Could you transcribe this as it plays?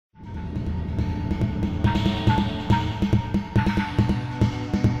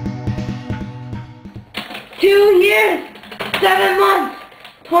2 years, 7 months,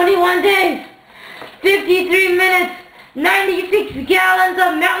 21 days, 53 minutes, 96 gallons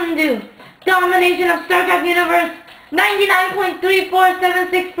of Mountain Dew. Domination of StarCraft Universe,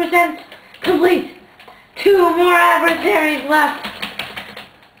 99.3476% complete. 2 more adversaries left.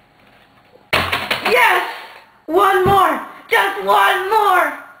 Yes! 1 more! Just 1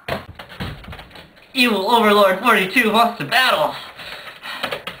 more! Evil Overlord 42 wants to battle.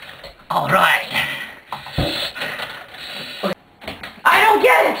 Alright. I don't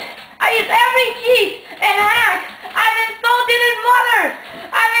get it! I use every cheat and hack! I've insulted his mother!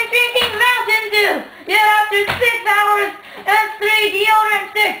 I've been drinking Mountain Dew! Yet after 6 hours and 3 deodorant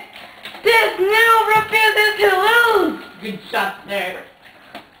sticks, this noob refuses to lose! Good shot there.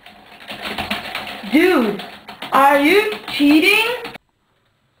 Dude, are you cheating?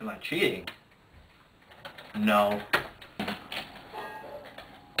 Am I cheating? No.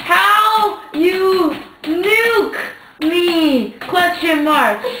 How you nuke me? Question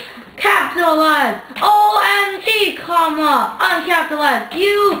mark. Capitalized. OMG, comma. Uncapitalized.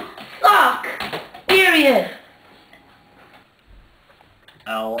 You suck. Period.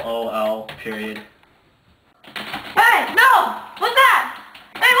 LOL, period. Hey, no! What's that?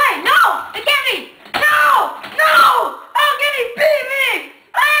 Hey, wait, no! It can't be! No! No! How can he beat me?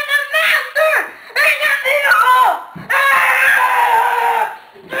 I'm the master! I'm the hero!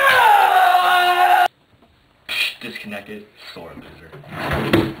 Disconnected. Sore loser.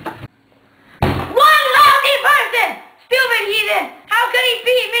 One lousy person! Stupid heathen! How could he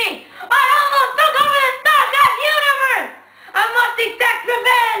beat me? I almost took over the StarCraft universe! I must exact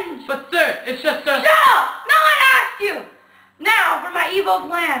revenge! But sir, it's just a... Shut up! No one asked you! Now for my evil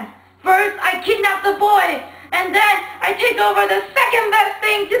plan. First, I kidnap the boy, and then I take over the second best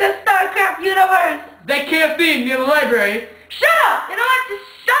thing to the StarCraft universe! They can't be near the library. Shut up! You know what? Just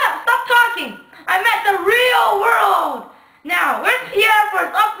shut up! Stop talking! I meant the real world! Now, let's hear for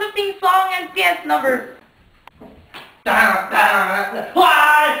its uplifting song and dance number. YMCA!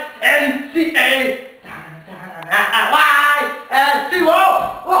 YMCA!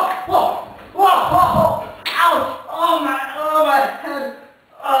 Whoa! Whoa! Whoa! Whoa! Whoa! Ouch! Oh my head!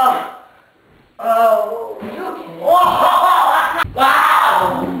 Oh! You okay?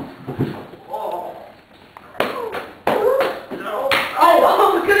 Wow!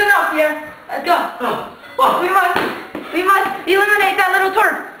 Oh, good enough here. Let's go. We must eliminate that little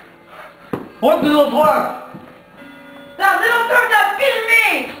twerp. What little twerp? That little twerp that beat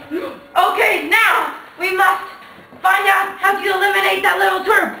me. Okay, now we must find out how to eliminate that little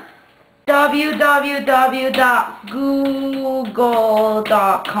twerp.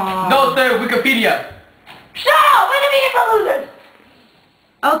 www.google.com. No, sir, Wikipedia. Shut up! Wikipedia for losers.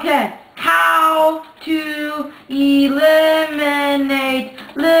 Okay, how to eliminate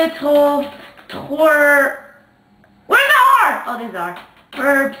little twerp. Where's the R? Oh, there's R.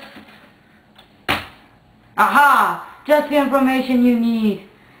 Twerps. Aha! Just the information you need.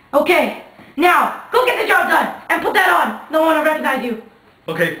 Okay, now go get the job done and put that on. No one will recognize you.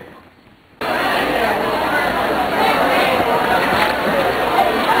 Okay.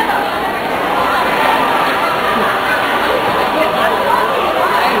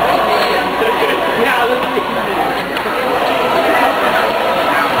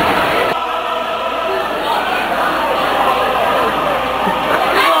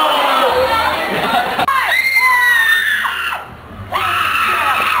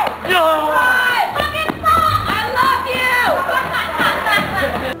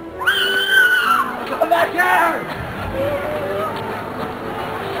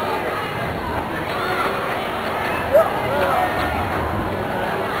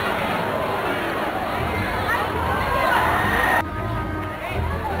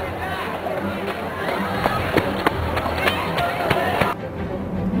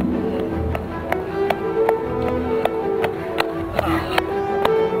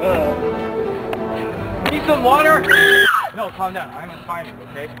 Need some water? No, calm down. I'm a fireman,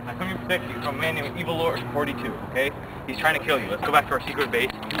 okay? I'm coming to protect you from a man named Evil Lord 42, okay? He's trying to kill you. Let's go back to our secret base.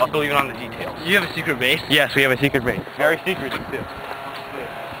 I'll fill you in on the details. You have a secret base? Yes, we have a secret base. Very secret, too.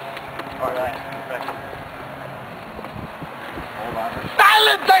 Alright. Hold on.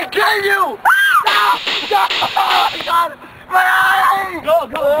 Silence! I kill you! God! My eyes! Go!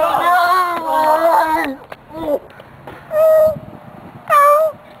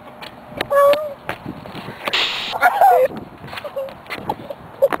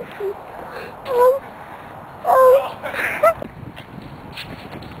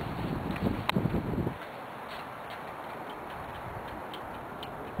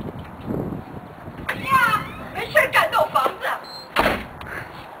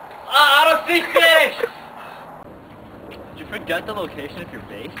 I don't speak Spanish! get the location of your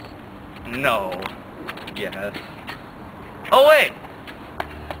base? No. Yes. Oh, wait!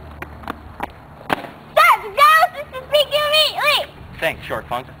 Stop! The ghost is to speak to me! Wait! Thanks, Short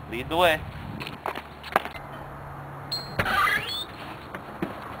Punk. Lead the way.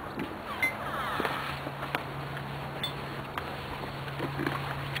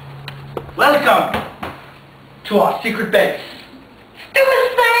 Welcome to our secret base. It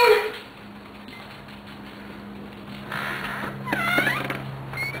was fun.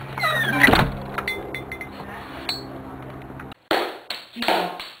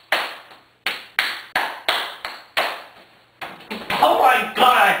 Oh my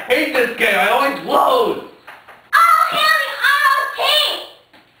god, I hate this game. I always lose. Oh, hell, oh, team!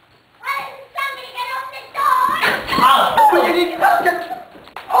 Why doesn't somebody get open the door? Ah, open it.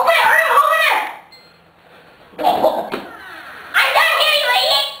 Open it, hurry, open it. I'm done here, you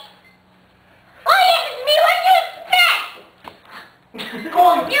idiot! Oh, yes, it's me. What do you expect? Go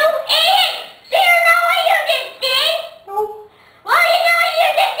on. You idiot! Do you know what you just did? No. Well, you know what you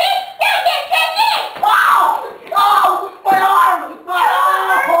just did? You just did this! Oh! Oh! My arm! My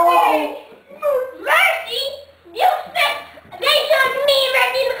arm! Mercy? You expect they showed me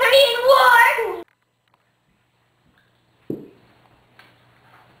right in the Korean War?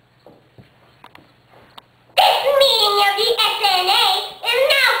 This meeting of the SNA is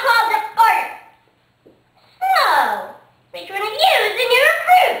now called to order. So, which one of you is the new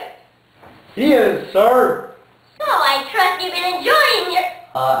recruit? He is, sir. So I trust you've been enjoying your...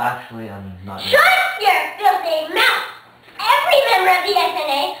 Actually, I'm not. Shut your filthy mouth! Every member of the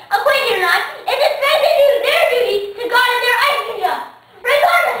SNA, acquainted or not, is expected to do their duty to guard their ice cream job,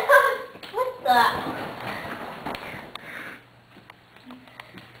 regardless of... What the...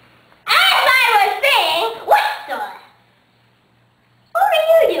 As I was saying, what the... What are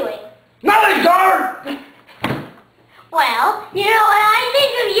you doing? Nothing, sir! Well, you know what I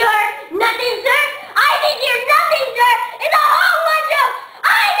think of your nothing, sir? I think your nothing, sir, is a whole bunch of...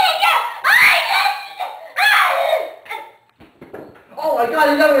 Oh my god,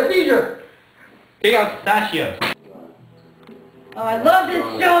 he's having a seizure! King of Pistachios. Oh, I love this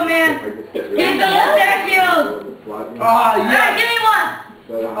show, man. Give me the pistachios. Oh, Alright, yeah. give me one.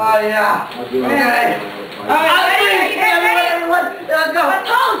 Oh, yeah. Okay. Alright, ready? Everyone, let's go. A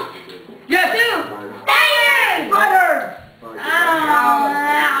toast. Yes. Two. Butter! Butter!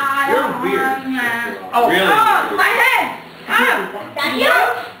 You're weird. Oh, Really? Oh, my head. Ah, That's you?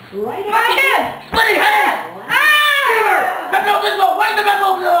 my head. Splitting head! Ah! Pepto-Bismol! Where's the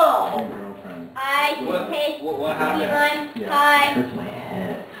Pepto-Bismol? I can taste What happened? anyone pie.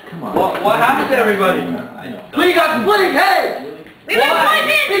 What happened to everybody? We got splitting heads! We've been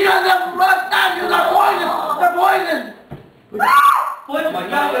poisoned. Because the mustaches are poisoned! They're poisoned! Oh my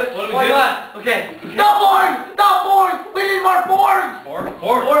god, what do we do? Okay. Stop boards! Stop boards! We need more boards! Fork.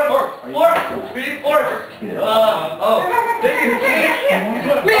 We need fork.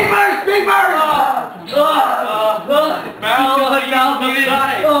 Beavers! Beavers!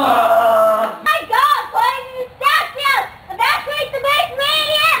 My God, poison the statue! Evacuate the base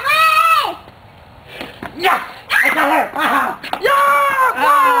immediately! Yes! I got her!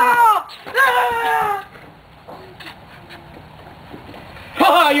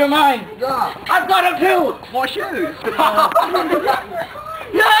 Oh, you're mine. I've got him too! More shoes.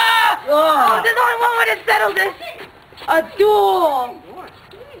 No! Oh, there's only one way to settle this. A duel.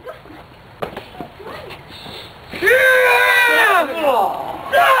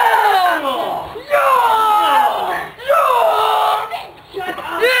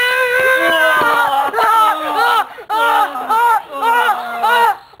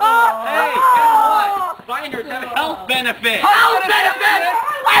 Finders have health benefits. Health benefits!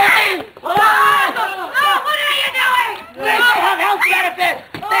 I hate